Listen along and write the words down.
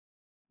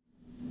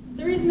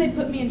reason they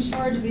put me in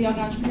charge of the Young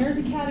Entrepreneurs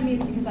Academy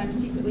is because I'm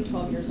secretly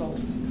 12 years old.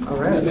 All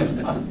right.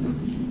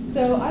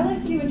 So I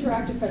like to do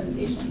interactive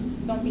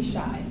presentations. Don't be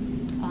shy.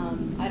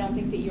 I don't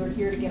think that you're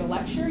here to get a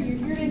lecture. You're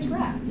here to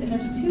interact. And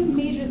there's two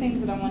major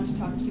things that I want to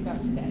talk to you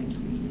about today.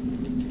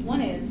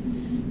 One is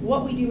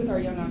what we do with our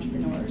young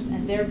entrepreneurs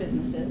and their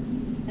businesses.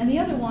 And the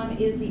other one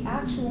is the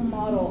actual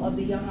model of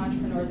the Young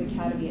Entrepreneurs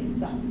Academy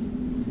itself.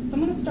 So I'm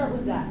going to start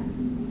with that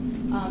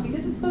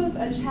because it's both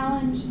a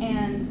challenge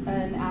and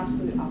an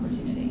absolute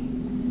opportunity.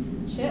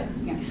 Chip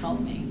is going to help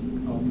me.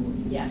 Oh, boy.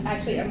 Yeah,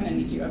 actually, I'm going to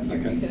need you up here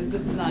because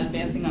this is not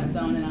advancing on its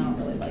own, and I don't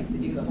really like to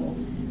do the whole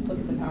look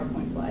at the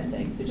PowerPoint slide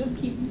thing. So just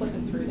keep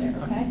flipping through there,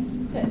 okay?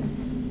 It's good.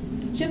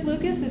 Chip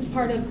Lucas is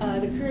part of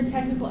the Career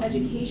Technical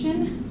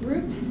Education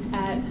group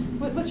at,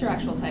 what's your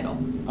actual title?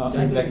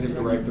 Executive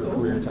Director of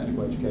Career and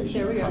Technical Education.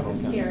 There we go, Cumberland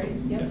that's County scary.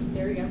 Schools. Yep, Yeah.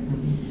 there we go.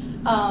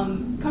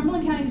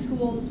 Cumberland County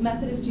Schools,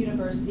 Methodist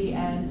University,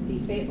 and the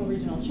Fayetteville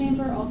Regional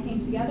Chamber all came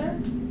together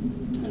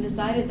and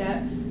decided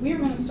that we were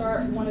going to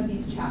start one of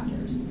these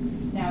chapters.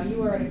 Now,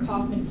 you are at a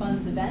Kauffman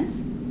Funds event.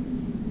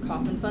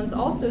 Kauffman Funds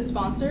also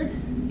sponsored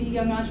the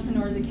Young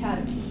Entrepreneurs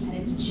Academy, and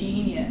it's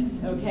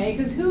genius, okay?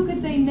 Because who could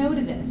say no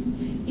to this?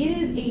 It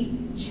is a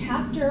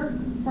chapter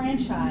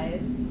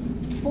franchise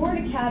for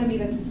an academy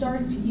that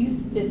starts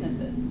youth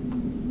businesses.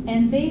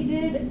 And they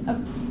did a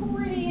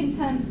pretty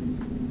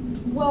intense,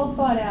 well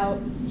thought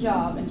out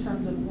job in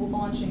terms of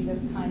launching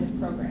this kind of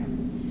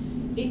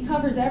program. It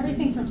covers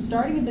everything from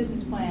starting a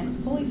business plan,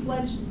 fully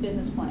fledged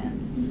business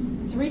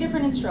plan, 3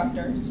 different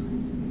instructors.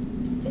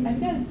 Have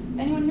you guys,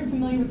 anyone here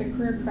familiar with the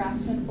career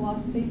craftsman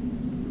philosophy?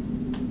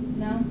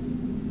 No?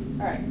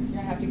 All right, you're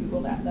gonna have to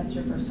Google that. That's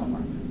your first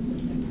homework. So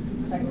you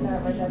can text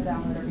that, write that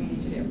down, whatever you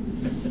need to do.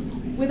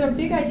 With our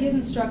Big Ideas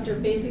instructor,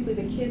 basically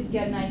the kids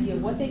get an idea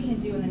of what they can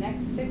do in the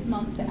next 6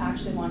 months to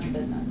actually launch a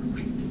business.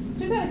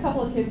 So we've had a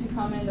couple of kids who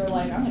come in, they're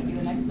like, I'm gonna be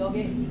the next Bill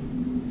Gates.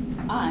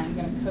 I'm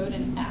gonna code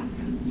an app.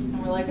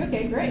 And we're like,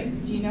 okay,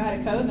 great. Do you know how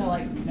to code? And they're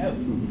like, no.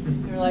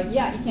 And we're like,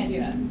 yeah, you can't do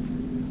that.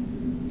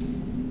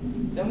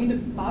 Don't mean to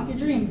bop your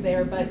dreams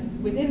there, but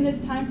within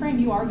this time frame,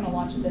 you are going to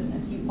launch a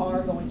business. You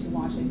are going to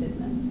launch a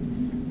business.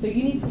 So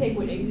you need to take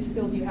what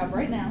skills you have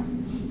right now,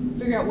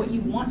 figure out what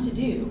you want to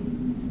do,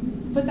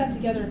 put that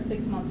together in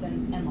 6 months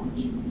and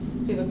launch.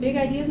 So we have a Big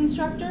Ideas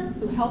instructor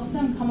who helps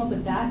them come up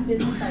with that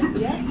business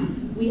idea.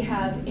 We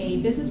have a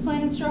business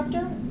plan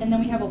instructor, and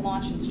then we have a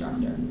launch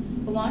instructor.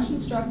 The launch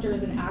instructor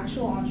is an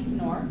actual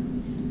entrepreneur.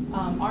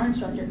 Our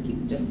instructor,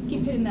 just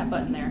keep hitting that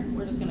button there.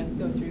 We're just going to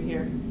go through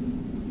here.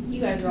 You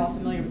guys are all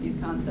familiar with these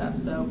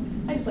concepts, so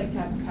I just like to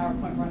have a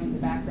PowerPoint running in the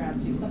background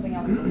so you have something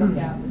else to look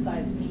at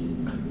besides me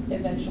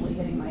eventually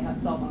hitting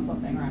myself on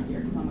something around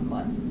here because I'm a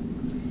klutz.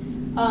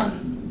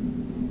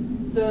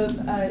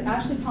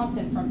 Ashley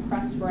Thompson from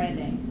Press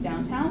Branding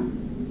downtown,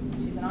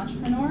 she's an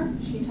entrepreneur.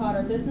 She taught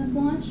our business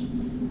launch.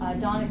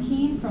 Donna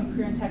Keene from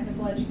Career and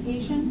Technical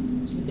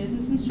Education, she's a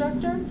business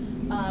instructor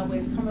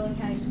with Cumberland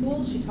County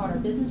Schools. She taught our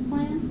business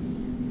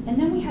plan. And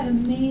then we had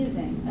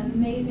amazing,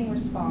 amazing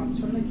response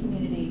from the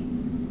community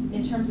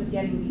in terms of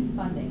getting the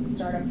funding,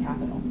 startup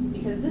capital,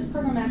 because this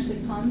program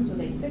actually comes with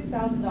a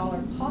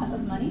 $6,000 pot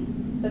of money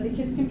that the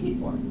kids compete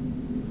for.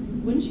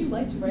 Wouldn't you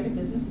like to write a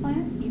business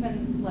plan,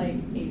 even like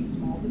a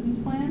small business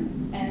plan,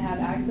 and have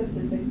access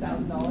to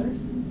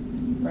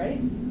 $6,000,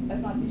 right?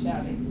 That's not too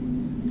shabby.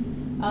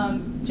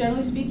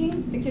 Generally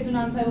speaking, the kids are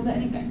not entitled to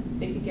anything.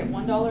 They could get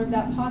 $1 of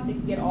that pot, they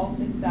could get all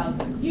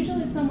 $6,000.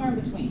 Usually it's somewhere in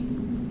between.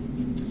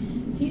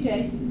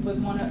 TJ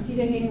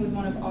Haney was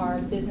one of our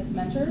business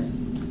mentors.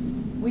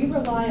 We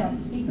rely on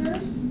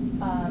speakers,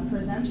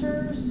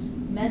 presenters,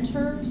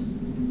 mentors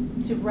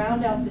to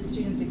round out the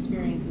students'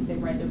 experience as they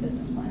write their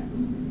business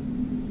plans.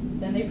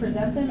 Then they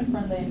present them in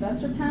front of the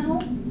investor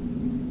panel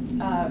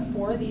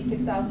for the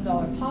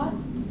 $6,000 pot.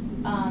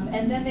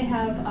 And then they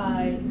have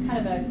kind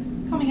of a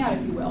coming out,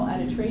 if you will, at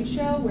a trade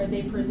show where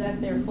they present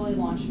their fully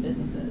launched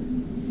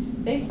businesses.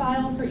 They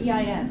file for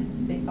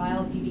EINs, they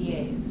file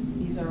DBAs.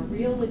 These are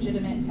real,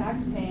 legitimate,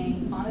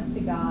 tax-paying,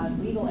 honest-to-God,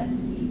 legal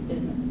entity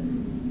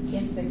businesses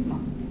in 6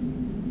 months.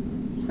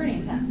 It's pretty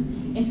intense.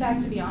 In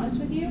fact, to be honest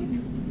with you,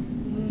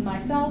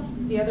 myself,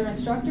 the other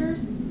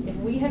instructors, if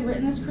we had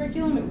written this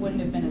curriculum, it wouldn't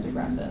have been as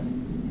aggressive.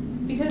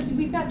 Because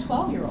we've got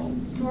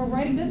 12-year-olds who are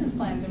writing business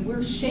plans and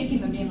we're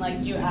shaking them being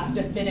like, you have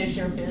to finish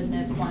your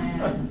business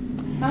plan.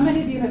 How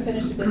many of you have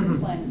finished a business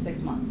plan in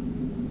 6 months?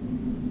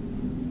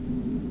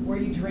 Were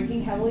you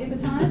drinking heavily at the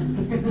time?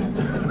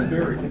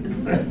 Very.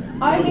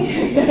 I mean,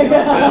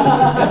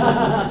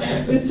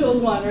 this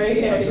tool's one, right?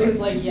 Yeah, he was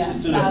like,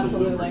 yes,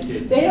 absolutely.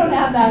 They don't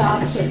have that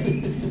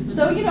option.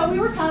 So, you know, we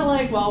were kind of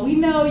like, well, we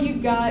know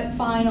you've got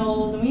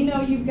finals, and we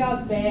know you've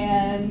got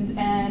band,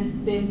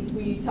 and then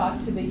we talk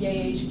to the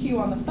Yay HQ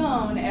on the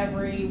phone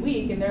every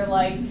week, and they're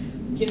like,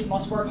 kids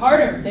must work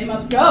harder, they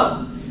must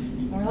go.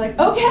 And we're like,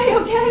 okay,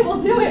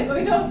 we'll do it, but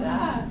we don't,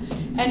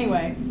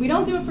 Anyway, we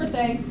don't do it for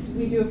thanks,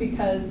 we do it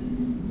because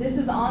this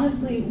is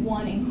honestly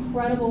one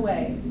incredible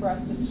way for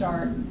us to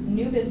start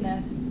new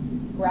business,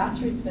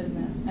 grassroots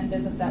business, and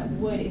business that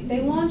would, if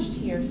they launched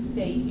here,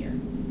 stay here.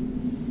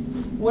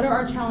 What are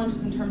our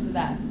challenges in terms of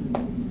that?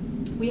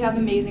 We have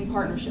amazing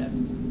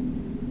partnerships,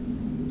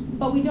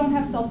 but we don't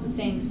have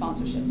self-sustaining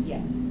sponsorships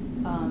yet.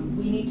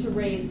 We need to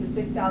raise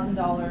the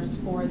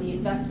 $6,000 for the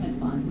investment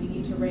fund. We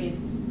need to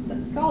raise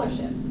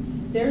scholarships.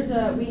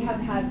 We have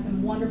had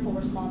some wonderful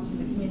response from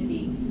the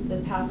community the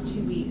past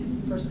 2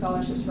 weeks for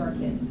scholarships for our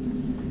kids.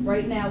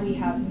 Right now we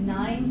have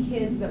 9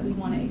 kids that we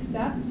want to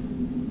accept.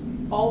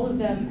 All of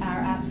them are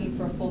asking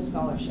for a full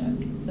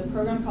scholarship. The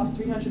program costs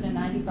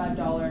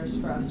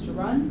 $395 for us to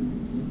run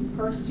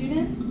per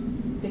student.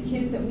 The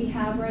kids that we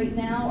have right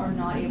now are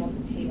not able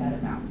to pay that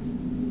amount.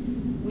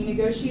 We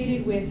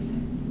negotiated with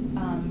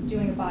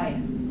doing a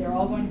buy-in. They're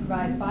all going to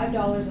provide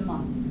 $5 a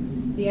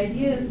month. The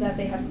idea is that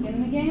they have skin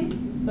in the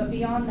game, but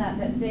beyond that,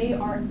 that they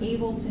are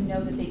able to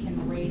know that they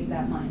can raise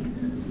that money.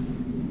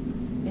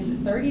 Is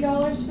it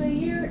 $30 for the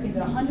year? Is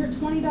it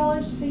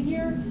 $120 for the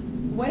year?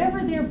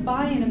 Whatever their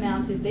buy-in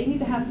amount is, they need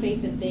to have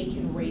faith that they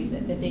can raise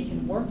it, that they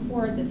can work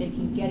for it, that they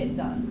can get it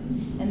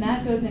done. And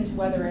that goes into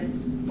whether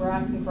it's we're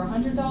asking for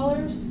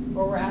 $100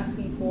 or we're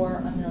asking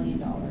for $1 million.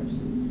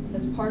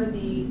 That's part of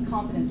the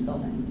confidence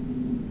building.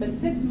 But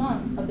 6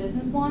 months of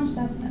business launch,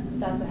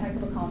 that's a heck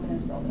of a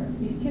confidence builder.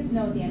 These kids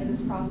know at the end of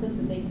this process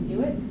that they can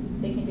do it.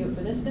 They can do it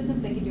for this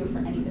business, they can do it for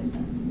any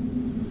business.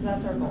 So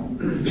that's our goal.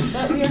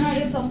 But we are not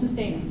yet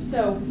self-sustaining.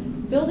 So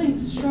building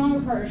stronger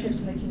partnerships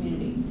in the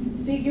community,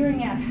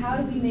 figuring out how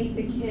do we make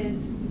the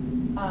kids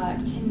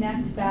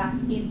connect back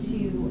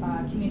into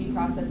community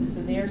processes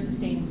so they're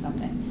sustaining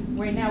something.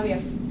 Right now we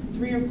have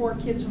 3 or 4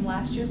 kids from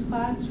last year's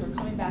class who are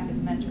coming back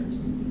as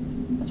mentors.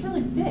 That's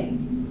really big.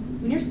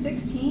 When you're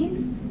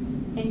 16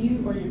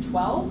 and or you're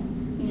 12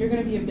 and you're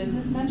going to be a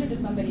business mentor to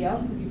somebody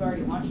else because you've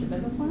already launched a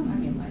business plan, I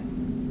mean, like,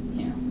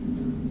 you know,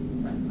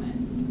 resume,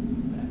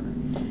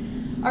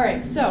 whatever. All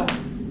right, so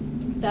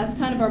that's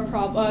kind of our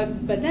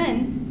problem. But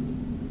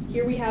then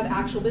here we have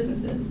actual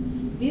businesses.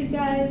 These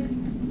guys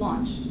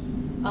launched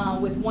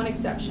with one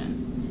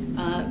exception.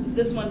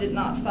 This one did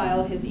not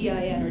file his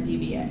EIN or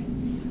DBA.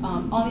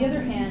 On the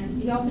other hand,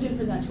 he also didn't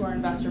present to our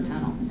investor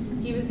panel.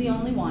 He was the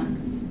only one.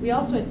 We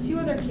also had 2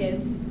 other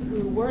kids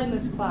who were in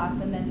this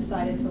class and then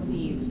decided to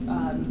leave.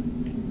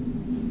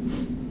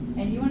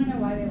 And you want to know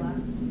why they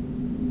left?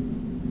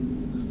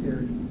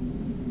 Scared.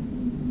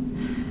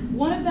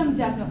 One of them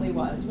definitely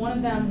was. One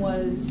of them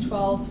was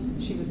 12.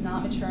 She was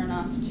not mature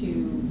enough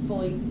to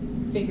fully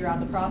figure out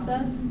the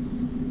process.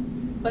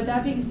 But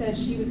that being said,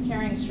 she was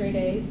carrying straight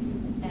A's,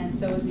 and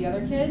so was the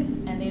other kid,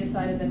 and they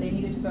decided that they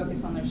needed to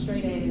focus on their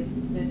straight A's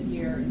this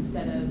year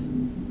instead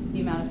of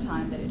the amount of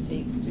time that it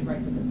takes to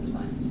write the business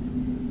plan.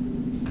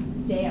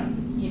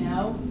 Damn, you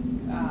know,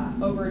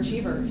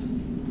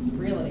 overachievers,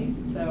 really.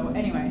 So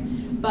anyway,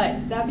 but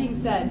that being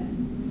said,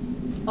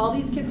 all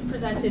these kids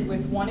presented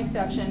with one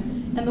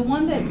exception, and the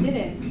one that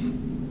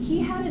didn't,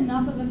 he had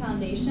enough of a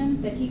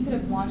foundation that he could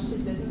have launched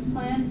his business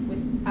plan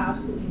with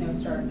absolutely no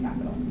startup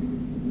capital.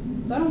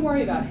 So I don't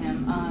worry about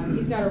him.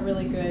 He's got a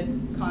really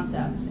good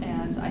concept,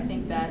 and I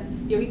think that,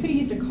 you know, he could have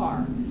used a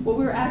car. What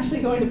we were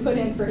actually going to put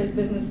in for his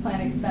business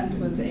plan expense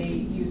was a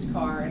used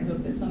car and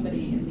hope that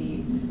somebody in the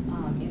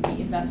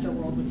investor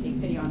world would take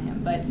pity on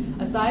him. But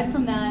aside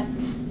from that,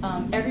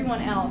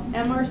 everyone else,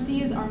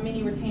 MRCs are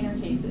mini retainer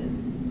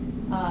cases.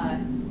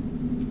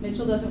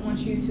 Mitchell doesn't want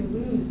you to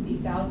lose the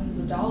thousands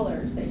of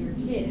dollars that your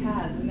kid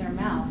has in their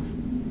mouth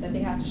that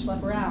they have to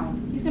schlep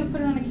around. He's going to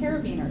put it on a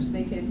carabiner so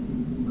they could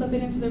clip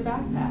it into their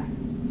backpack.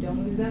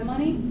 Don't lose that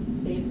money,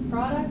 save the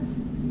product.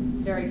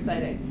 Very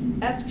exciting.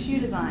 Esk Shoe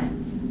Design.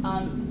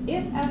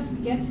 If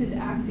Esk gets his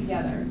act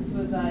together, this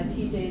was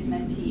TJ's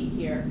mentee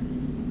here,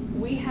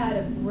 we had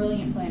a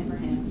brilliant plan for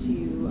him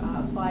to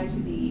apply to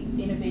the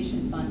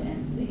Innovation Fund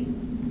NC.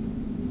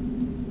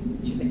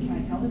 Can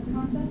I tell this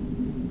concept?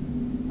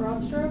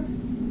 Broad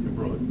strokes?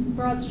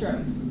 Broad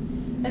strokes.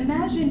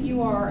 Imagine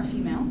you are a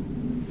female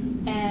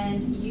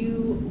and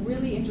you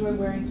really enjoy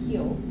wearing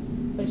heels,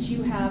 but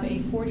you have a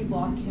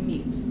 40-block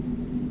commute.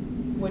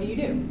 What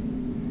do?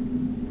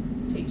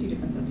 Take 2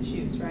 different sets of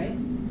shoes, right?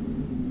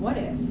 What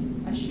if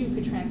a shoe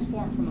could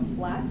transform from a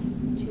flat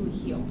to a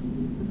heel?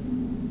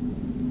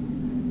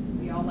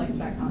 We all liked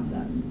that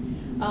concept.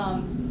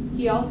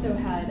 He also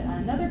had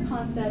another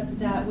concept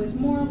that was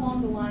more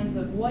along the lines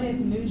of what if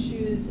mood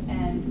shoes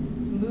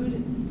and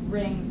mood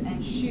rings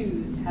and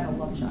shoes had a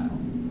love child?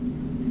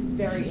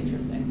 Very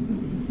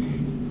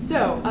interesting.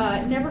 So,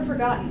 never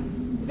forgotten.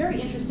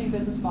 Very interesting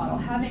business model.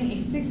 Having a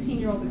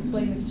 16-year-old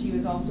explain this to you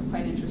is also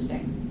quite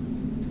interesting.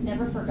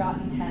 Never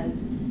Forgotten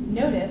has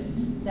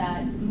noticed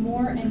that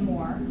more and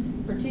more,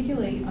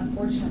 particularly,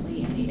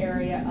 unfortunately, in the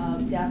area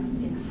of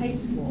deaths in high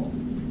school,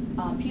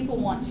 people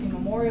want to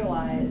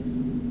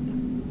memorialize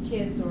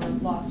kids or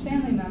lost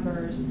family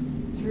members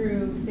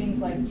through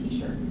things like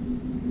T-shirts.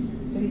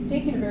 So he's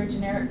taken a very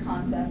generic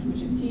concept,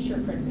 which is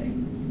T-shirt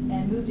printing,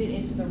 and moved it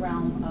into the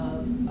realm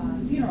of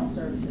funeral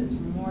services,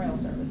 memorial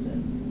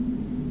services.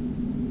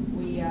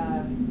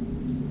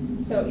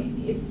 So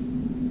it's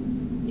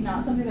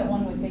not something that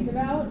one would think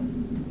about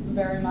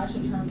very much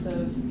in terms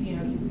of, you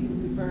know,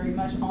 we very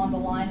much on the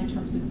line in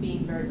terms of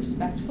being very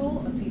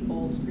respectful of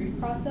people's grief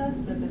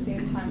process, but at the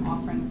same time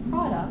offering a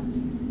product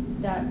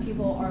that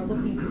people are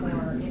looking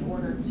for in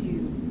order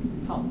to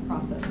help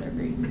process their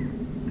grief.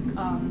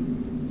 I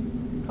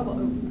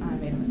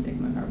made a mistake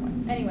in my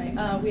PowerPoint. Anyway,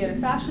 we had a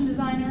fashion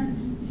designer.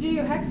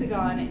 Studio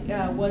Hexagon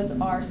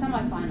was our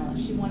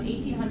semifinalist. She won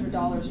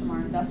 $1,800 from our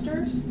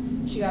investors.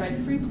 She got a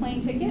free plane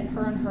ticket,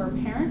 her and her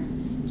parents,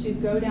 to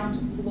go down to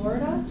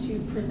Florida to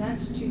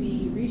present to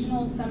the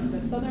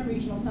Southern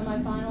Regional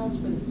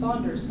semifinals for the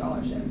Saunders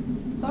Scholarship.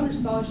 Saunders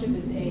Scholarship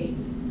is a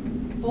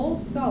full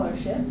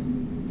scholarship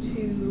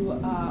to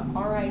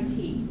RIT.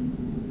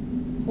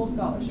 Full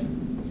scholarship.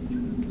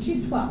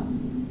 She's 12.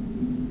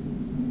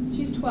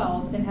 She's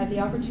 12 and had the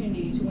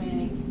opportunity to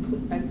win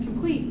a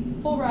complete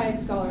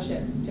full-ride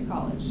scholarship to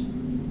college.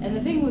 And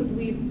the thing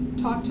we've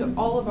talked to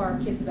all of our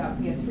kids about,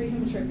 we had 3 who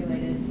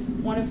matriculated,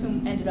 one of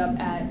whom ended up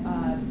at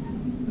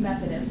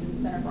Methodist in the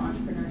Center for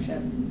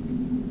Entrepreneurship,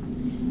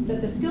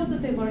 that the skills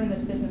that they learn in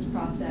this business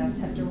process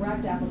have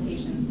direct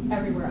applications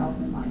everywhere else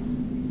in life.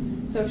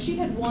 So if she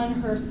had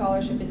won her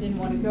scholarship and didn't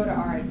want to go to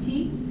RIT,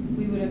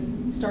 we would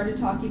have started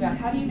talking about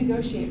how do you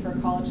negotiate for a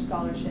college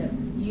scholarship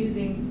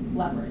using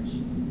leverage.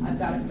 I've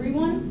got a free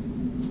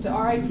one to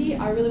RIT.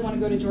 I really want to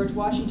go to George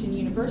Washington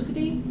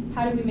University.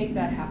 How do we make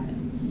that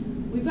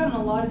happen? We've gotten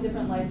a lot of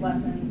different life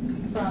lessons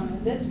from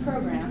this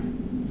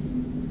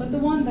program, but the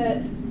one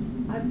that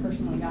I've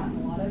personally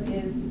gotten a lot of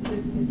is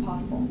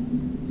possible.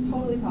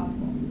 Totally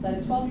possible. That a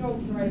 12-year-old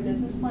can write a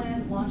business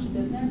plan, launch a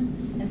business,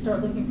 and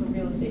start looking for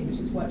real estate, which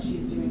is what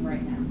she's doing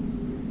right now.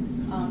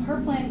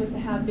 Her plan was to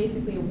have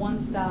basically a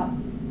one-stop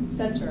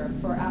center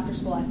for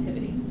after-school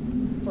activities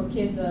for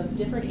kids of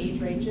different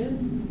age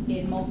ranges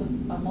in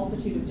a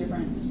multitude of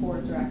different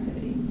sports or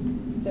activities.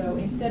 So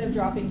instead of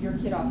dropping your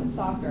kid off at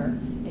soccer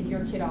and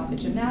your kid off at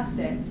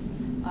gymnastics,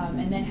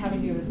 and then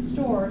having to go to the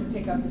store to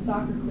pick up the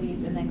soccer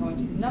cleats and then going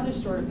to another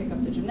store to pick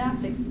up the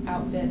gymnastics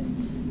outfits,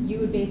 you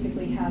would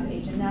basically have a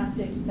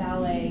gymnastics,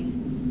 ballet,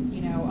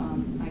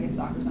 I guess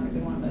soccer's not a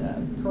good one, but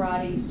a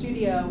karate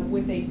studio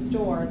with a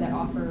store that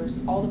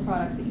offers all the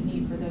products that you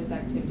need for those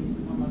activities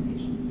in one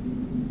location.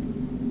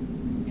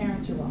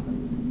 Parents, you're welcome.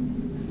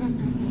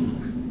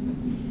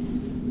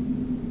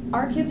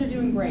 Our kids are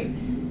doing great.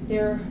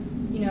 They're,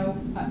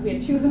 we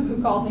had 2 of them who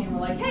called me and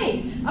were like,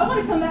 hey, I want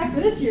to come back for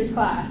this year's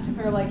class. And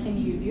we were like,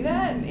 can you do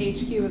that? And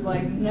HQ was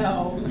like,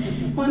 no.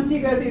 Once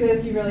you go through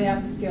this, you really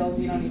have the skills.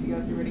 You don't need to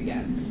go through it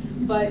again.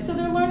 But so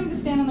they're learning to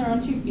stand on their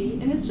own 2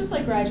 feet. And it's just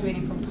like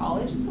graduating from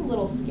college. It's a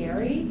little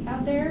scary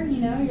out there.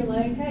 You're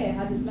like, hey, I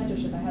had this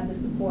mentorship. I had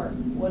this support.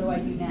 What do I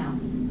do now?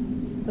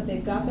 But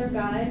they've got their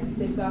guides.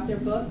 They've got their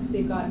books.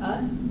 They've got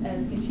us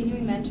as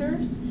continuing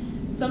mentors.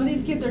 Some of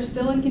these kids are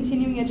still in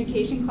continuing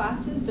education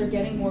classes. They're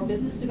getting more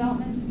business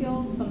development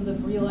skills. Some of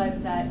them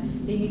realized that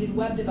they needed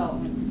web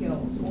development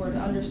skills or to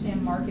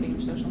understand marketing or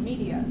social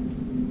media.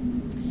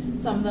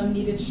 Some of them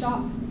needed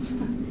shop.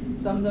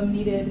 Some of them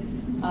needed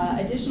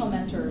additional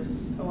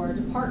mentors or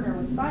to partner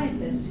with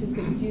scientists who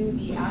could do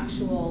the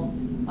actual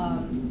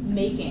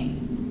making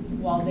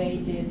while they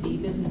did the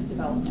business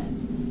development.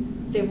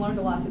 They've learned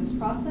a lot through this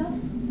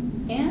process,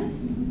 and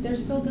they're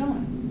still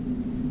going.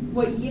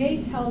 What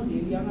YAY tells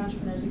you, Young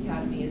Entrepreneurs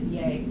Academy, is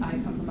YAY. I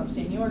come from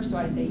upstate New York, so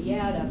I say,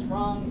 yeah, that's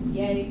wrong, it's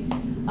YAY.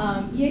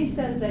 YAY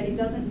says that it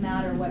doesn't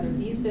matter whether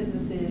these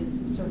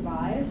businesses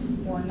survive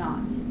or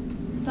not.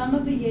 Some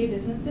of the YAY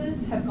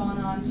businesses have gone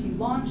on to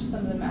launch,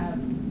 some of them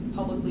have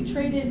publicly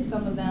traded,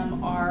 some of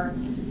them are,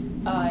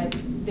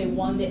 they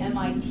won the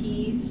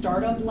MIT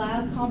Startup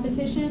Lab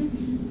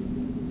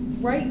competition.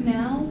 Right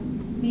now,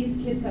 these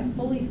kids have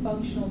fully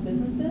functional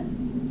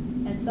businesses,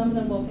 and some of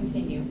them will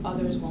continue,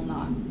 others will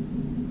not.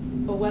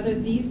 But whether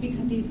these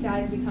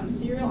guys become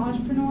serial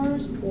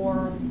entrepreneurs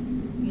or,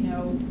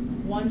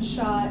 one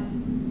shot,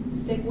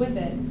 stick with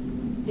it,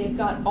 they've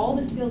got all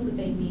the skills that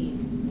they need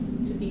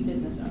to be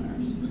business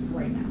owners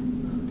right now.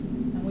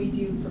 And we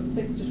do from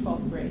 6th to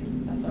 12th grade.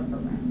 That's our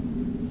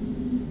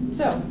program.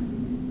 So,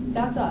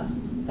 that's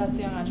us. That's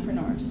the Young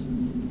Entrepreneurs.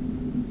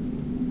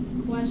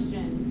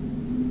 Questions?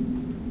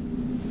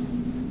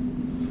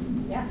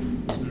 Yeah.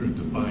 Is there a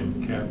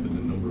defined cap in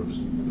the number of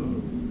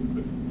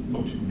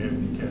folks you can have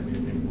in the academy at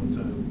any one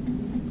time?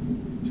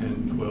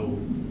 10, 12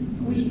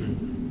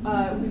 students?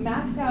 We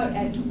max out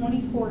at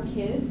 24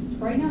 kids.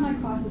 Right now my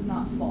class is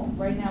not full.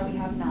 Right now we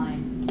have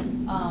 9.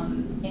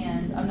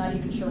 And I'm not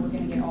even sure we're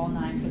going to get all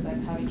 9 because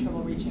I'm having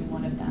trouble reaching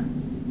one of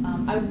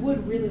them. I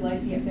would really like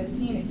to get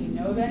 15. If you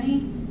know of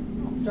any,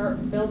 I'll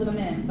start building them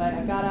in. But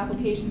I've got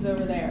applications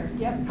over there.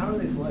 Yep. How are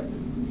they selected?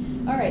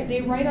 All right,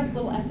 they write us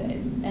little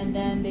essays, and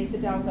then they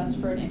sit down with us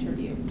for an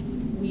interview.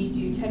 We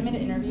do 10-minute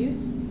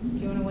interviews.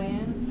 Do you want to weigh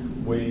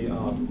in? We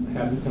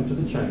have them come to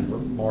the chamber.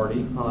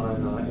 Marty, Hannah,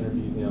 and I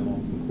interview them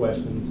on some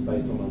questions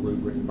based on a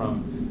rubric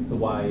from the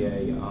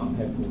YA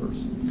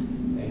headquarters.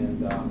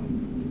 And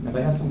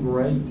they have some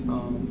great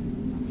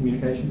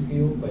communication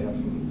skills. They have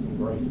some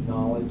great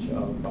knowledge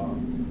of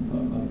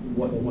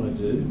what they want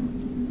to do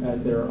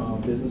as their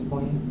business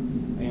plan,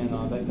 and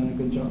they've done a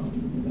good job.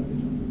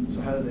 So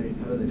how do they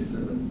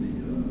set up the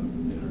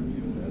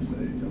interview and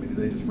say? I mean,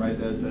 do they just write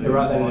that? Say, They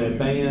write that in "Call you"?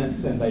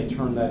 advance, and they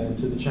turn that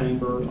into the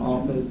chamber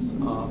office.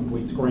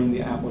 We screen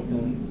the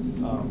applicants,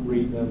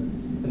 read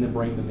them, and then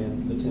bring them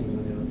in for the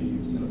 10-minute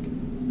interviews.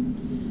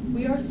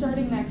 We are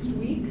starting next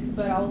week,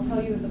 but I'll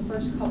tell you that the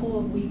first couple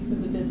of weeks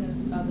of the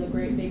business of the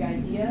Great Big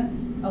Idea,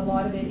 a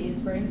lot of it is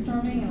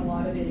brainstorming and a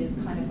lot of it is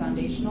kind of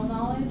foundational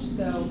knowledge.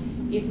 So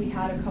if we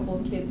had a couple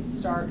of kids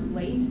start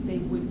late, they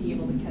would be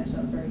able to catch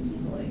up very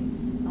easily.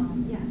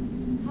 Yeah.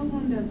 How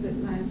long does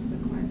it last, the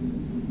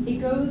classes? It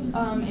goes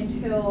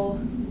until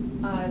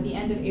the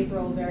end of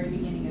April, very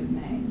beginning of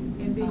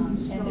May. And then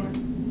you start,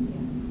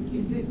 yeah.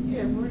 is it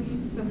every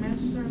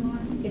semester like?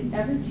 It's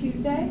every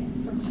Tuesday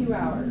from 2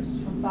 hours,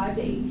 from 5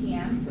 to 8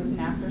 p.m., so it's an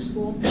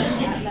after-school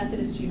thing at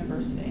Methodist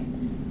University.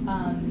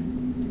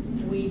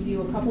 We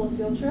do a couple of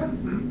field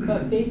trips,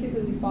 but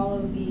basically we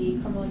follow the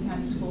Cumberland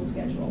County school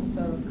schedule.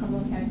 So if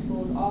Cumberland County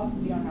school is off,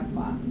 we don't have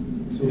class.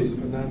 So is it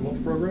a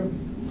 9-month program?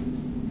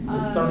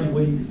 It's 30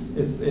 weeks.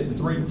 It's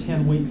 3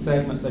 10-week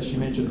segments, as she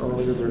mentioned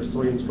earlier. There's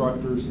 3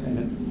 instructors, and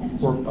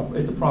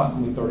it's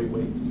approximately 30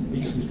 weeks.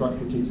 Each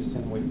instructor teaches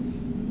 10 weeks.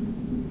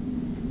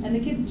 And the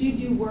kids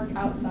do work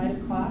outside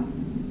of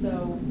class,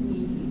 so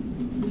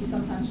we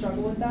sometimes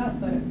struggle with that,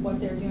 but what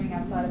they're doing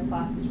outside of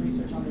class is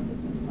research on their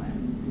business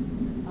plans.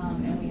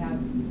 And we have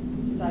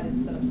decided to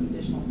set up some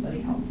additional study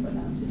help for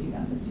them to do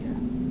that this year.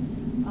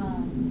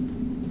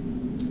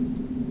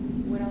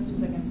 What else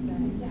was I going to say?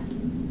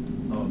 Yes.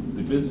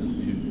 The businesses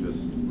you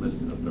just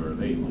listed up there, are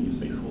they, when you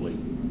say fully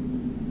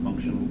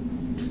functional,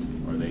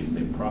 are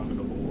they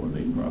profitable, or are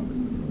they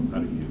profitable? How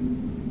do you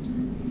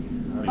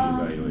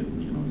evaluate,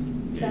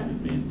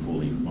 it being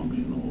fully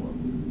functional or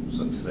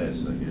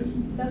success, I guess?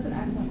 That's an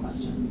excellent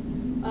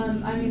question.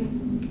 I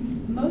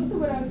mean, most of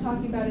what I was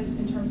talking about is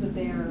in terms of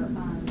their,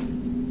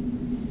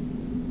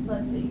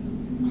 let's see,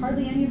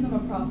 hardly any of them are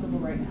profitable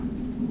right now.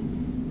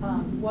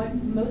 What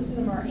most of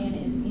them are in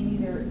is in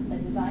either a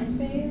design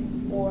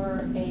phase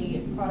or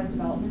a product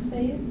development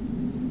phase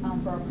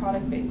for our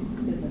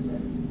product-based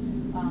businesses.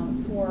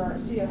 For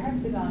Studio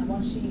Hexagon,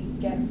 once she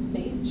gets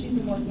space, she's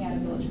been working at a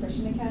Village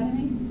Christian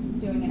Academy,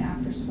 doing an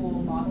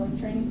after-school modeling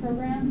training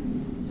program.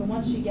 So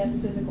once she gets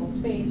physical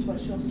space, what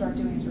she'll start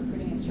doing is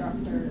recruiting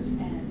instructors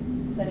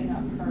and setting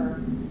up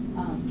her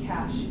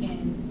cash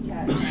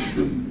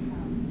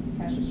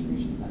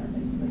distribution center,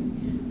 basically.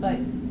 But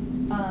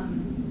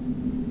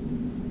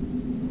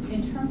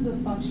in terms of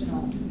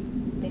functional,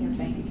 they have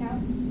bank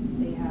accounts,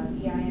 they have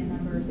EIN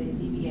numbers, they have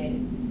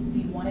DBAs. If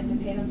you wanted to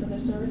pay them for their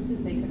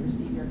services, they could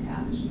receive your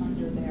cash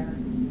under their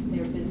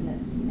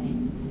business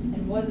name.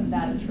 And wasn't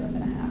that a trip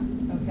and a half?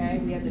 Okay,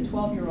 we had the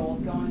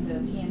 12-year-old going to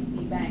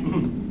PNC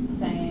Bank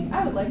saying,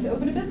 I would like to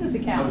open a business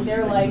account.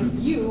 They're like,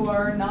 you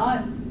are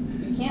not,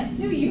 we can't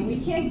sue you, we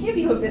can't give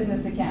you a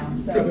business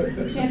account. So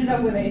she ended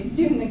up with a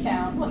student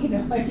account. Well,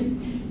 like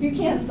if you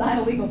can't sign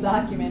a legal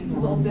document, it's a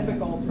little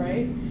difficult,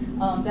 right?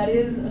 That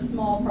is a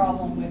small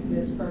problem with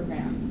this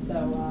program.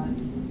 So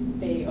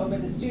they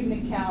opened a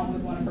student account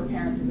with one of her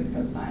parents as a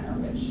co-signer,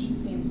 which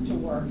seems to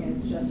work, and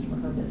it's just for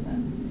her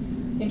business.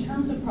 In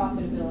terms of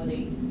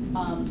profitability,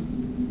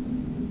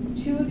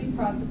 two of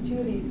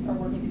these are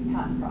working through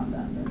patent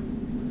processes.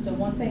 So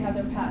once they have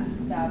their patents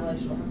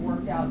established or have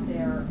worked out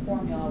their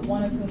formula,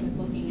 one of whom is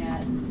looking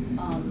at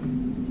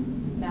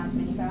mass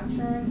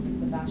manufacturing. He's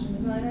the fashion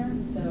designer.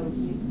 So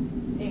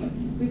anyway,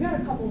 we've got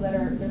a couple that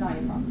they're not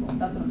yet profitable.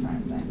 That's what I'm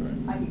trying to say.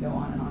 Right. I could go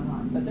on and on and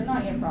on, but they're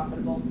not yet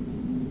profitable,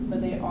 but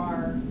they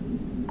are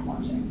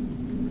launching.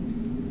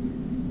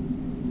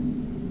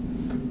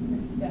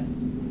 Yes.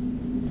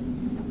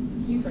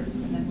 You first,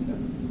 and then we go.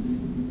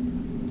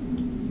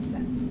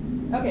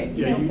 Okay,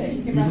 Yeah, you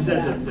can you run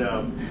said that.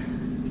 that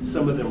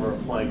some of them are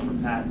applying for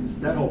patents.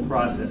 That whole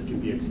process can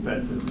be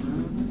expensive.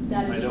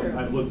 That is true.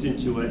 I've looked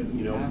into it.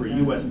 For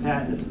U.S.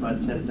 patent, it's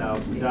about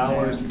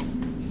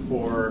 $10,000.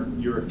 For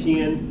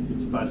European,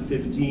 it's about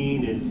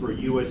 $15,000, and for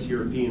U.S.,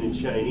 European, and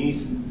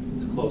Chinese,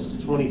 it's close to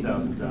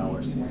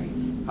 $20,000. Right.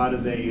 How do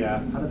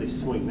they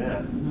swing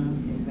that?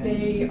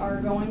 They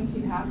are going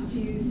to have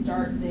to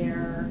start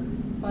their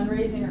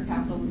fundraising or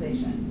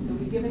capitalization. So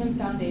we've given them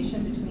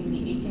foundation between the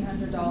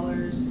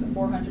 $1,800 to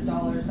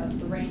 $400. That's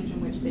the range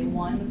in which they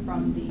won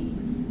from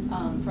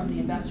the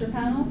investor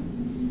panel.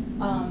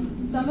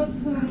 Some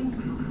of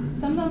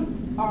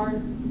them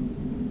are.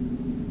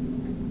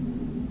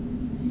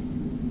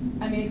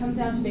 I mean, it comes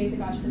down to basic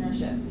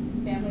entrepreneurship,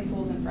 family,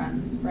 fools, and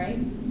friends, right?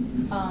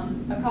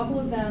 A couple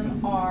of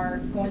them are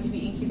going to be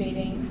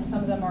incubating.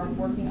 Some of them are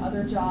working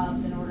other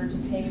jobs in order to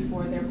pay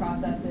for their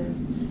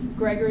processes.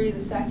 Gregory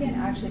II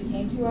actually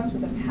came to us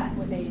with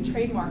a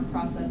trademark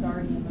process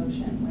already in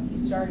motion when he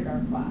started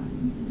our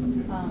class.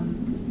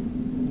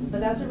 But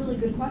that's a really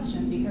good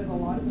question because a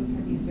lot of them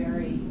can be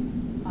very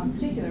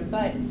particular.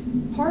 But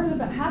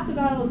half the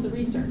battle is the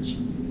research.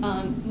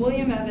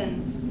 William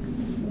Evans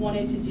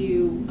wanted to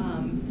do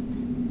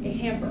a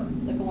hamper,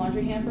 like a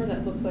laundry hamper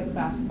that looks like a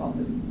basketball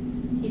hoop.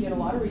 He did a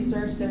lot of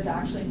research. There's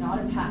actually not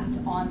a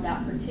patent on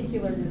that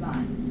particular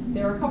design.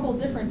 there are a couple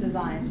different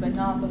designs, but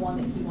not the one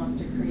that he wants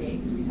to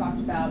create. So we talked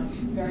about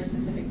very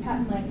specific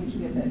patent language.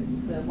 We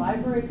had the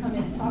library come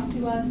in and talk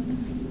to us.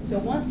 So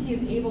once he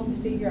is able to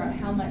figure out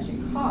how much it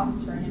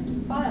costs for him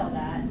to file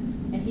that,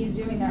 and he's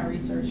doing that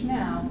research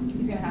now,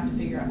 he's going to have to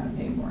figure out how to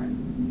pay for it.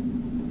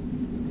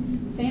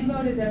 Same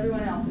boat as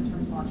everyone else in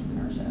terms of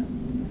entrepreneurship.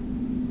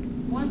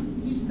 Once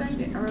you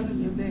stated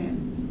earlier that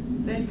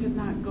they could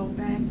not go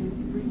back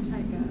and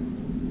retake a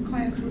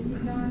class with you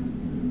guys,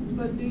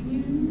 but do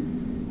you,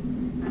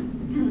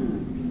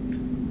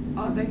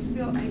 are they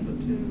still able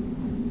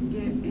to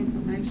get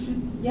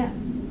information?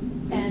 Yes.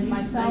 And you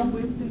myself,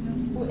 stay with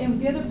them?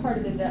 and the other part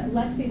of it, that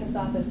Lexi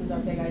Hassapis is our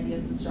Big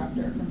Ideas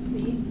instructor from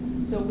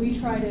SEED. So we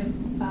try to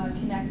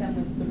connect them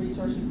with the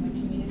resources in the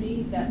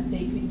community that they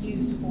could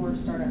use for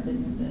startup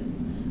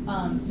businesses.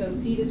 So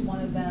SEED is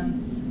one of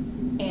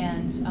them,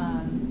 and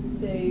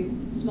the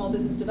Small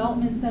Business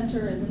Development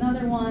Center is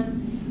another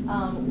one.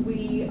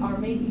 We are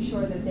making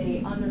sure that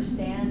they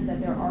understand that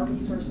there are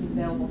resources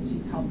available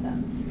to help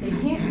them. They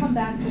can't come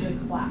back to the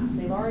class.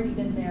 They've already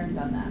been there and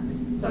done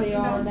that. So they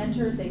are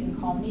mentors. They can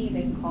call me.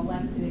 They can call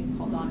Lexi. They can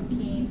call Donna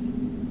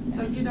Keene.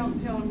 So you don't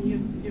tell them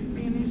you're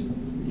finished,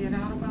 get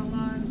out of our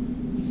lives,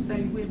 you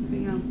stay with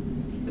them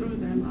through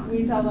their lives?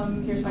 We tell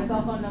them, here's my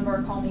cell phone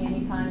number, call me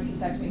anytime. If you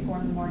text me at 4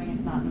 in the morning,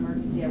 it's not an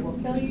emergency, I will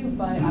kill you,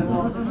 but I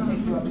will also come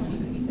pick you up if you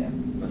need me to.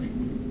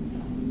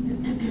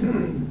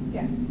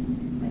 Yes,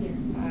 right here.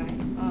 Hi.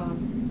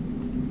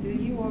 Do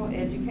you all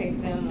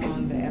educate them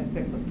on the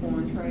aspects of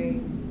foreign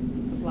trade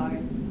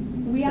suppliers?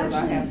 We Because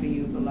actually, I have to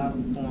use a lot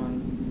of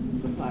foreign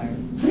suppliers.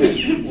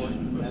 It's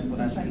important. That's what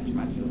I teach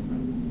my children.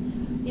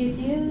 it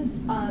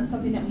is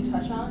something that we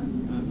touch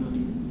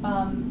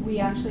on. We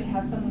actually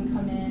had someone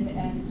come in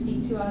and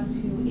speak to us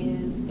who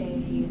is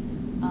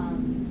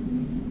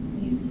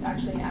he's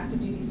actually an active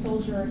duty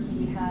soldier.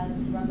 He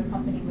runs a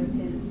company with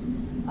his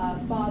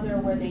father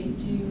where they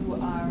do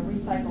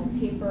recycled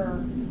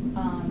paper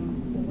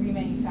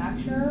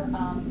remanufacture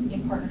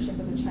in partnership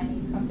with a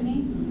Chinese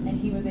company. And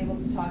he was able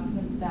to talk to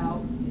them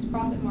about his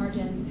profit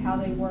margins, how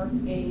they work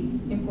a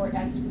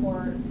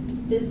import-export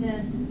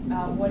business,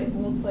 what it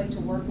looks like to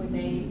work with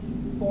a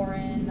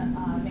foreign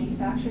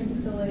manufacturing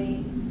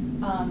facility.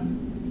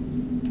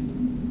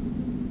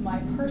 My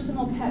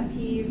personal pet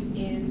peeve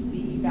is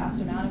the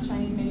vast amount of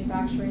Chinese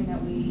manufacturing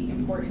that we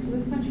import into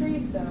this country,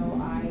 so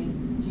I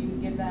do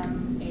give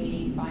them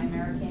a buy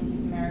American,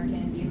 use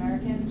American, be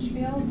American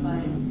spiel,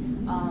 but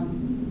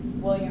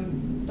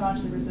William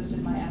staunchly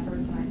resisted my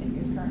efforts and I think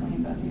is currently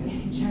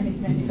investigating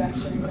Chinese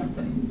manufacturing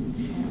companies.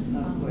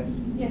 Another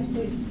question. Yes,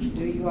 please.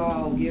 Do you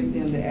all give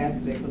them the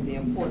aspects of the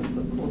importance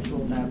of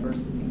cultural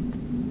diversity?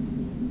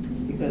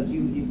 Because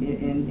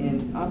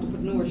in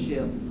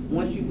entrepreneurship,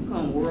 once you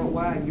become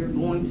worldwide, you're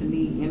going to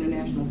need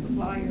international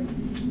suppliers.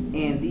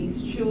 And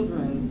these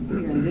children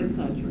here in this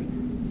country,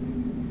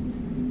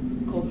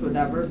 cultural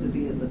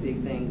diversity is a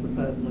big thing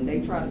because when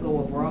they try to go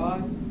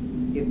abroad,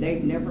 if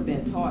they've never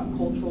been taught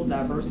cultural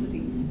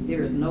diversity,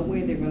 there is no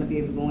way they're going to be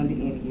able to go into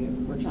India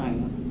or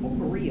China or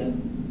Korea,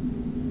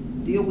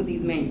 deal with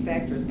these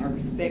manufacturers and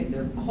respect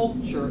their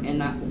culture and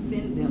not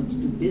offend them to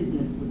do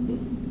business with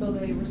them. Build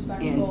a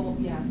respectful,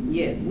 yes.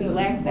 Yes, we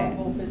lack that.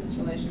 Workable business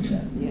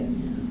relationship. Yes.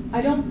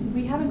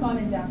 We haven't gone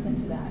in depth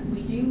into that.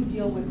 We do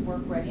deal with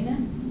work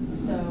readiness.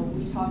 So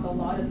we talk a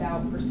lot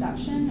about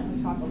perception and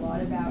we talk a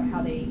lot about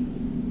how they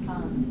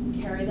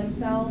carry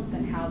themselves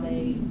and how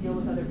they deal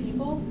with other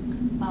people.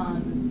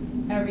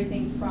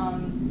 Everything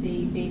from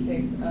the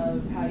basics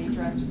of how do you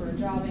dress for a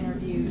job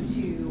interview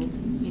to,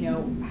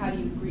 how do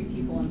you greet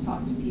people and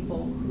talk to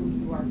people who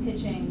you are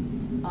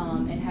pitching,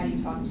 and how do you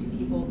talk to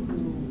people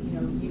who,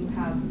 you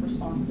have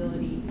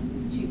responsibility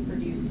to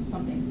produce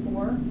something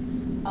for.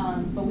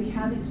 But we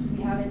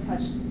haven't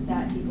touched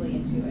that deeply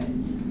into it.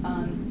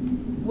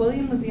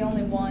 William was the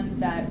only one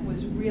that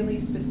was really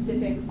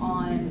specific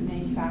on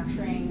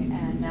manufacturing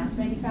and mass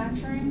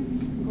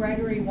manufacturing.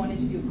 Gregory wanted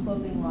to do a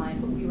clothing line,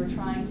 but we were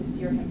trying to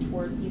steer him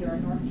towards either a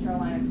North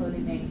Carolina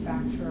clothing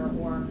manufacturer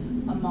or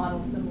a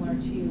model similar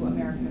to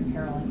American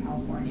Apparel in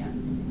California.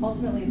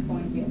 Ultimately, it's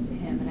going to be up to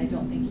him, and I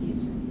don't think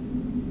he's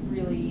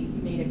really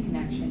made a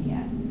connection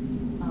yet.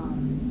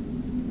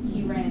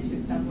 He ran into a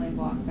stumbling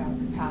block about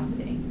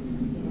capacity.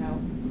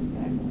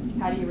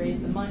 How do you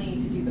raise the money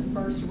to do the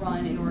first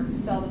run in order to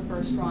sell the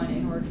first run,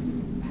 in order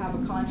to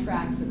have a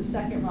contract for the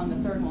second run,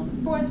 the third one,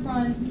 the fourth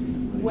run,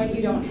 when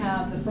you don't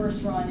have the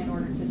first run in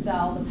order to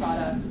sell the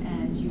product,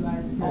 and you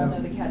guys all know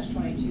the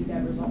catch-22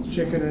 that results from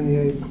Chicken and the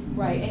egg.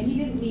 Right, and he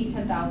didn't need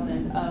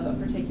 10,000 of a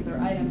particular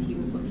item. He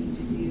was looking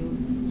to do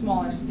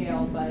smaller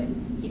scale, but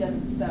he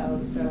doesn't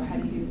sew. So how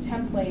do you do a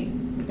template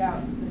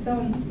without the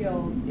sewing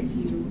skills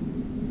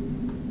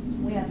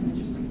we had some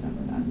interesting stuff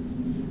with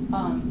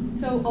that.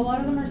 So a lot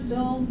of them are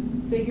still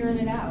figuring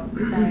it out,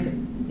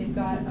 but they've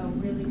got a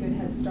really good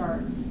head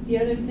start. The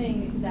other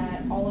thing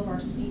that all of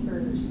our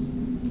speakers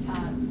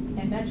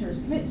and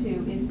mentors commit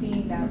to is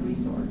being that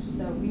resource.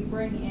 So we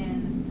bring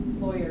in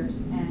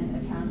lawyers and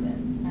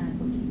accountants and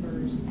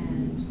bookkeepers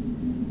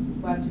and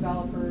web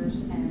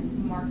developers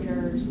and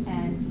marketers,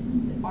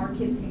 and our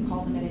kids can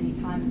call them at any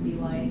time and be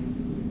like,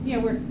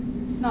 you know,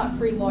 it's not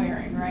free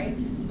lawyering, right?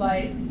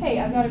 But hey,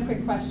 I've got a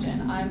quick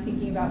question. I'm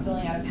thinking about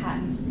filling out a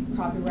patent,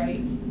 copyright.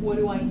 What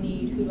do I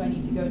need? Who do I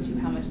need to go to?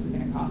 How much is it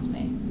going to cost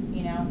me?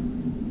 You know,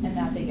 and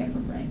that they get for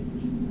free.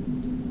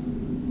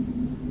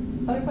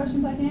 Other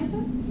questions I can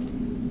answer?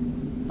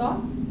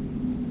 Thoughts?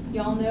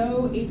 Y'all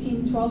know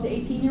 12 to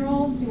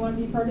 18-year-olds who want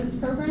to be part of this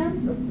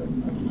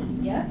program?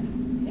 Yes,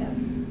 yes,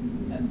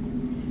 yes.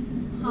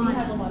 We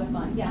have a lot of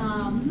fun. Yes.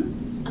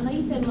 I know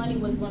you said money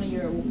was one of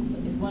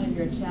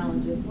your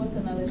challenges. What's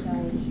another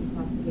challenge you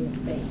possibly have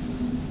faced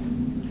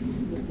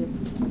with this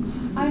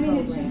I mean,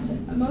 it's program?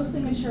 just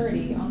mostly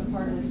maturity on the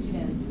part of the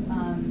students.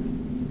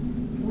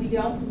 We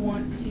don't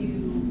want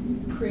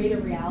to create a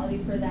reality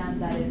for them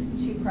that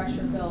is too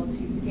pressure-filled,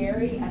 too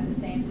scary. At the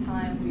same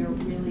time,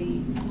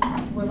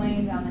 we're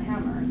laying down the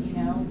hammer, you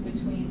know,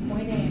 between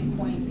point A and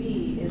point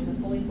B is a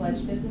fully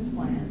fledged business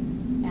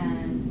plan.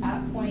 And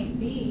at point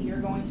B, you're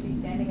going to be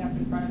standing up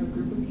in front of a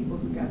group of people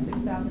who got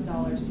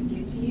 $6,000 to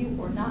give to you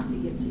or not to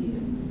give to you.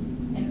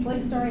 And it's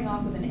like starting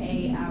off with an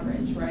A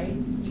average, right?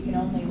 You can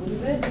only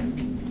lose it.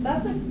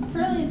 That's a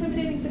fairly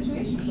intimidating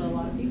situation for a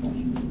lot of people.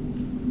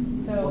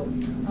 So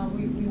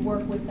we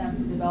work with them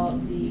to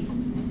develop the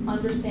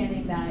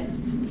understanding that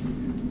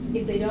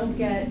if they don't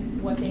get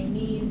what they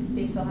need,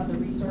 they still have the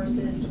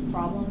resources to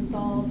problem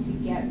solve to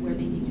get where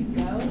they need to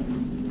go.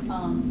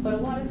 But a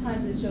lot of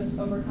times it's just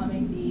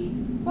overcoming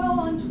well,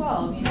 I'm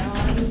 12, you know,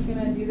 I'm just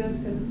gonna do this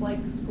because it's like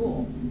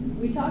school.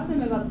 We talk to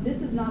them about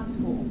this is not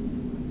school,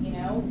 you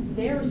know,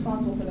 they're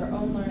responsible for their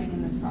own learning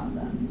in this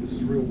process. This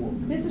is real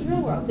world. This is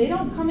real world. They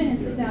don't come in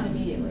and sit down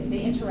immediately.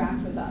 They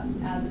interact with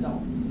us as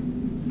adults.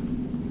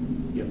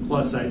 Yeah,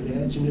 plus I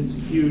imagine it's a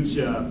huge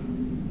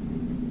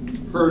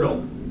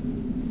hurdle,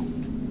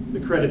 the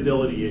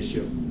credibility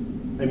issue.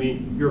 I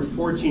mean, you're a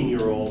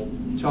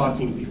 14-year-old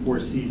talking before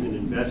seasoned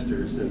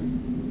investors,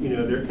 and you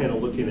know they're kind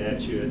of looking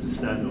at you as a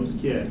snot-nosed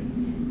kid.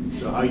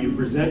 So how you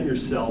present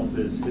yourself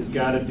has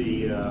got to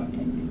be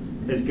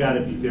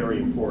very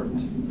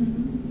important.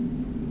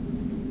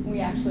 Mm-hmm.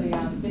 We actually,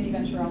 Vinny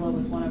Venturella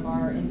was one of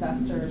our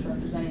investors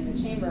representing the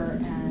chamber,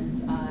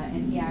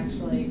 and he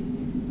actually,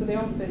 so the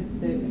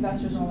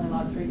investors are only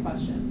allowed 3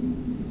 questions.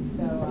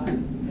 So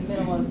in the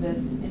middle of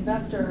this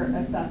investor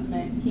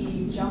assessment,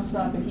 he jumps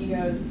up and he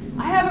goes,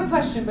 "I have a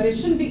question, but it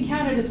shouldn't be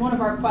counted as one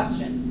of our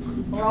questions."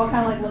 We're all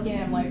kind of like looking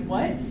at him like,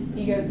 "What?"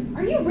 He goes,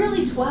 "Are you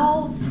really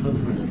 12?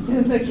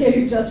 To the kid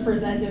who just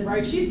presented,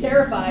 right? She's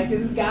terrified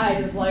because this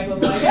guy just was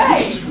like,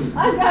 "Hey,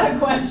 I've got a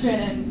question,"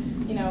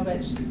 and you know,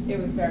 but it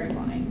was very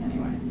funny.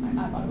 Anyway,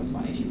 I thought it was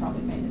funny. She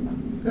probably painted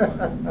them.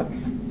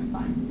 It's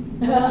fine.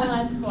 One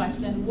last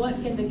question.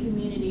 What can the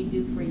community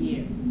do for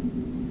you?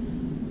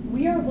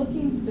 We are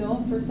looking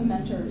still for some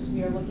mentors.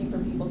 We are looking for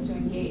people to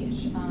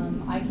engage.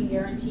 I can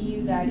guarantee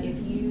you that if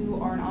you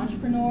are an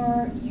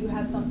entrepreneur, you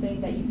have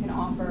something that you can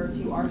offer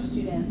to our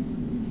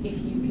students. If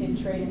you can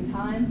trade in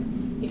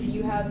time, if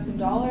you have some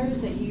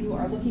dollars that you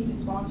are looking to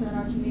sponsor in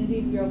our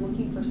community, we are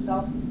looking for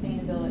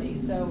self-sustainability.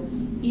 So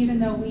even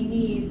though we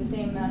need the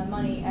same amount of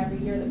money every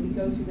year that we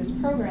go through this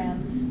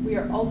program, we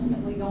are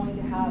ultimately going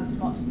to have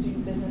small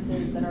student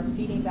businesses that are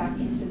feeding back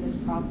into this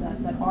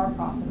process that are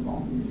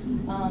profitable.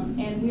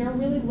 And we are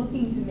really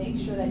looking to make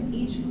sure that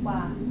each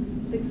class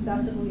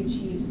successively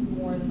achieves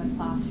more than the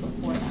class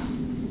before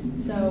them.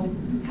 So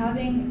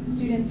having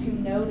students who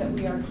know that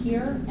we are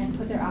here and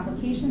put their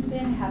applications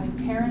in, having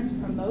parents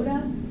promote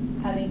us,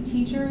 having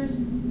teachers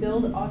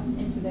build us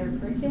into their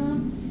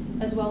curriculum,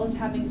 as well as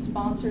having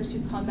sponsors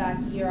who come back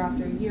year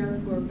after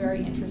year who are very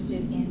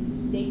interested in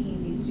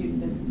staking these student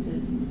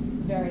businesses,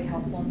 very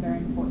helpful and very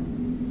important.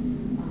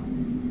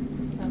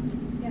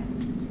 Yes.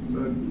 So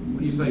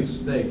when you say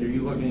stake, are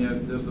you looking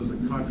at this as a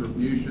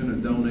contribution, a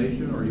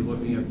donation, or are you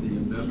looking at the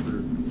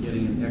investor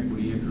getting an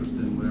equity interest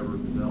in whatever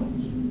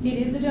develops? It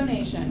is a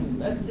donation.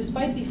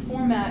 Despite the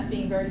format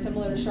being very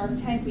similar to Shark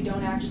Tank, we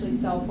don't actually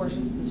sell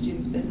portions of the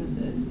students'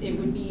 businesses. It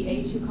would be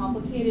A, too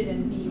complicated,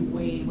 and B,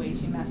 way, way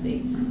too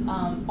messy.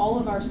 All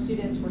of our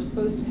students were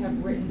supposed to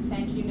have written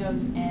thank you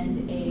notes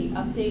and a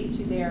update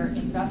to their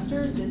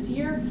investors this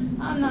year.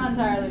 I'm not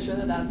entirely sure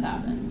that that's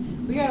happened.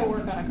 We got to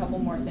work on a couple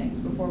more things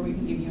before we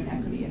can give you an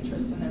equity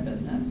interest in their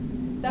business.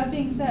 That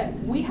being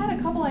said, we had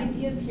a couple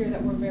ideas here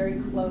that were very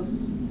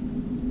close,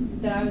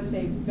 that I would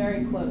say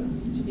very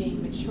close to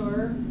being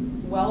mature,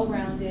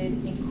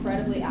 well-rounded,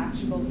 incredibly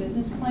actionable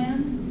business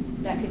plans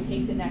that could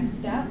take the next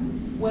step.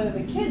 Whether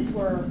the kids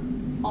were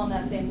on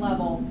that same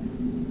level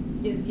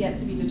is yet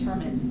to be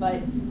determined.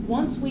 But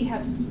once we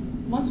have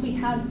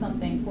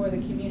something for the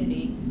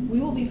community, we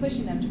will be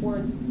pushing them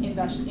towards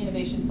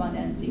Innovation Fund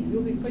NC. We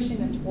will be pushing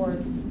them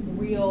towards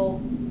real,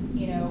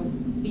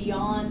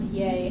 beyond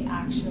yay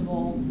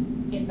actionable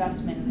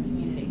investment in the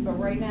community. But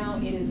right now,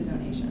 it is a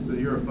donation. So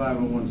you're a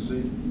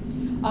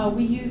 501c?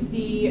 We use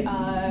the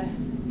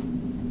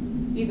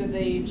either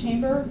the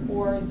chamber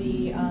or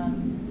the I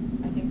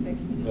think the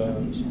community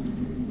foundation.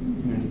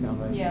 Community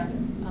foundation. Yeah,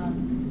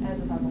 as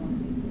a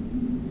 501c.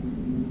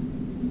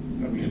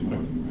 That'd be more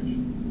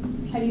information.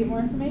 How do you get more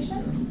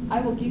information?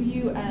 I will give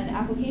you an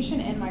application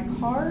and my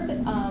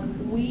card.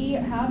 We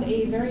have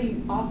a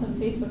very awesome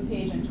Facebook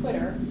page and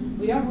Twitter.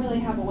 We don't really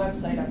have a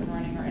website up and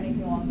running or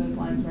anything along those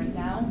lines right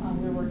now.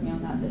 We're working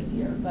on that this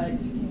year, but you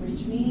can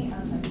reach me.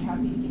 I'd be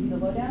happy to give you the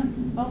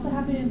lowdown. I'm also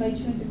happy to invite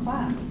you into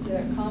class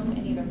to come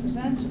and either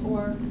present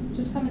or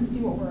just come and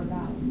see what we're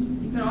about.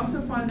 You can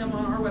also find them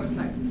on our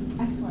website.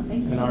 Excellent,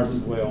 thank you And so ours much.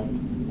 as well.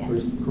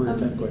 Yes. Career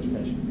technical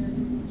education.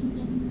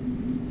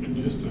 And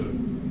just a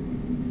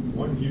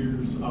 1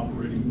 year's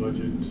operating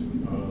budget,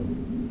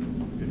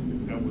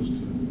 if that was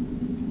to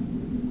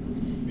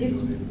be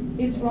donated.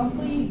 It's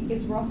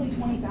roughly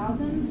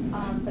 20,000,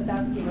 but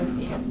that's give or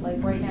take.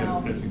 Like right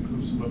now. That's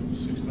inclusive of the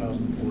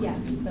 6,000.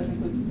 Yes, that's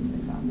inclusive of the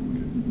 6,000.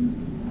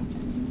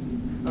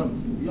 Do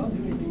y'all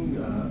do anything?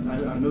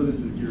 I know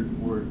this is geared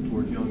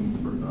towards young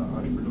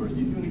entrepreneurs. Do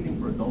you do anything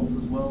for adults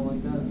as well,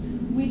 like that?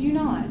 We do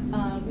not.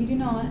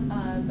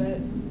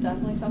 But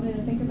definitely something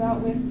to think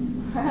about with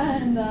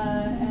and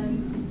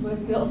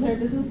with Build Their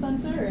Business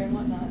Center and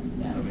whatnot.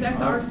 Yeah.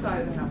 That's our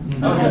side of the house.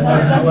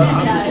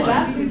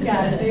 That's these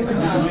guys. They would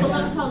know. People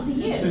want to talk to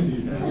you.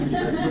 Cindy,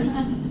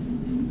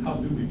 how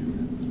do we do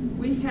that?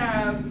 We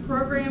have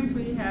programs,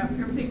 we have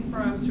everything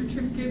from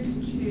certificates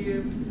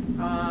to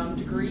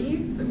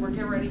degrees. We're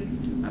getting ready,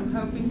 I'm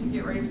hoping to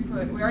get ready to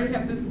we already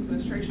have business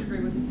administration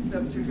degree with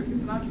some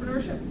certificates in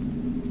entrepreneurship.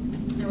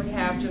 And we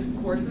have just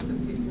courses if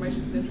somebody's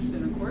just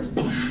interested in a course.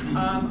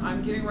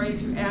 I'm getting ready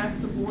to ask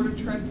the Board of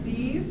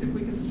Trustees if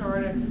we can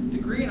start a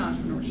degree in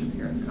entrepreneurship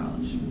here at the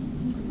college.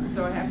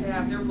 So I have to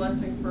have their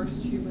blessing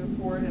first to move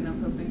forward, and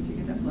I'm hoping to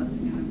get that blessing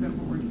in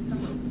November or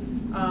December.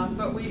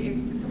 But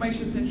if somebody's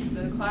just interested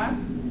in a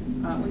class,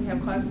 we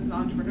have classes in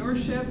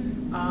entrepreneurship.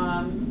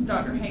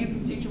 Dr. Haynes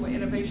is teaching with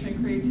innovation and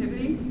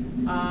creativity.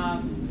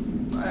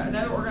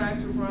 Another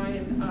organizer,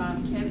 Brian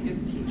Kent,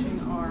 is teaching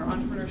our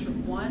Entrepreneurship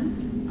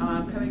 1.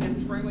 Coming in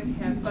spring, we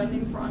have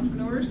funding for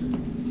entrepreneurs.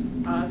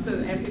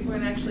 And people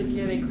can actually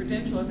get a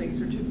credential of a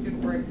certificate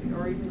or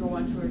even go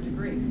on to a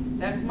degree.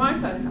 That's my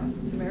side of the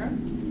house. Tamara?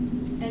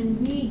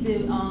 And we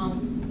do,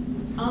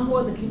 I'm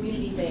more the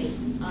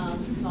community-based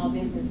small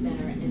business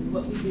center, and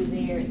what we do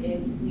there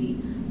is we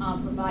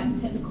provide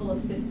technical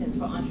assistance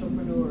for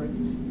entrepreneurs,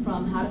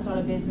 from how to start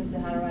a business to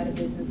how to write a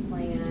business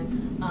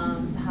plan,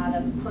 to how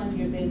to fund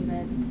your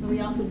business, and we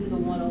also do the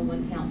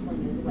one-on-one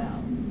counseling as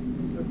well.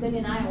 So Cindy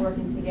and I are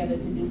working together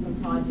to do some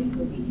projects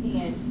where we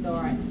can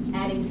start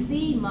adding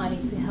seed money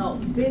to help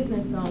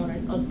business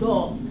owners,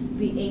 adults,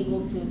 be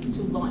able to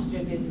launch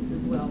their business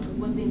as well. Because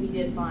one thing we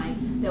did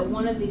find, that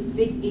one of the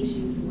big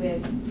issues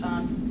with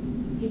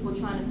people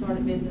trying to start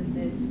a business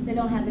is they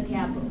don't have the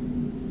capital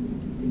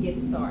to get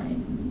it started.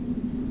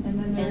 And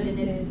then there is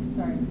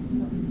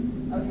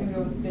I was going to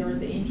go, there is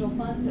the Angel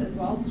Fund as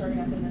well, starting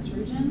up in this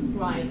region.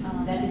 Right,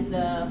 that is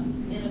the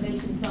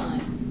Innovation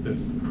Fund.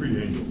 That's the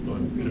pre-Angel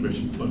Fund,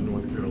 Innovation Fund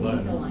North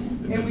Carolina.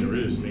 And then there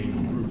is an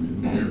Angel Group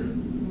in the area.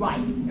 Right.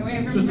 And we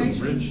have Just a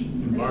information. rich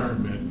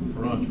environment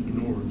for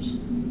entrepreneurs,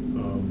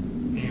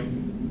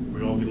 and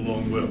we all get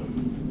along well.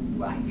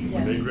 Right.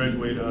 When they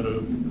graduate out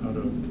of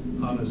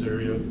Hannah's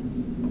area,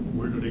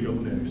 where do they go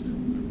next?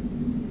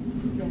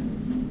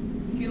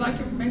 If you'd like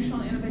information on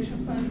the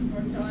Innovation Fund in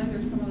North Carolina,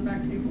 there's some on the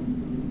back table.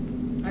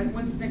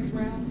 When's the next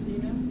round? Do you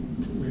know?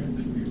 We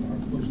actually are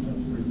close enough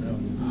right now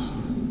this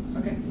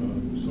year. Okay.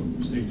 So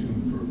stay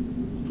tuned for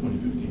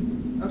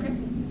 2015. Okay.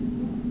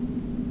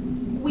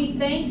 We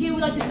thank you.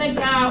 We'd like to thank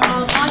our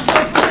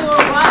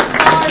entrepreneur rock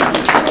stars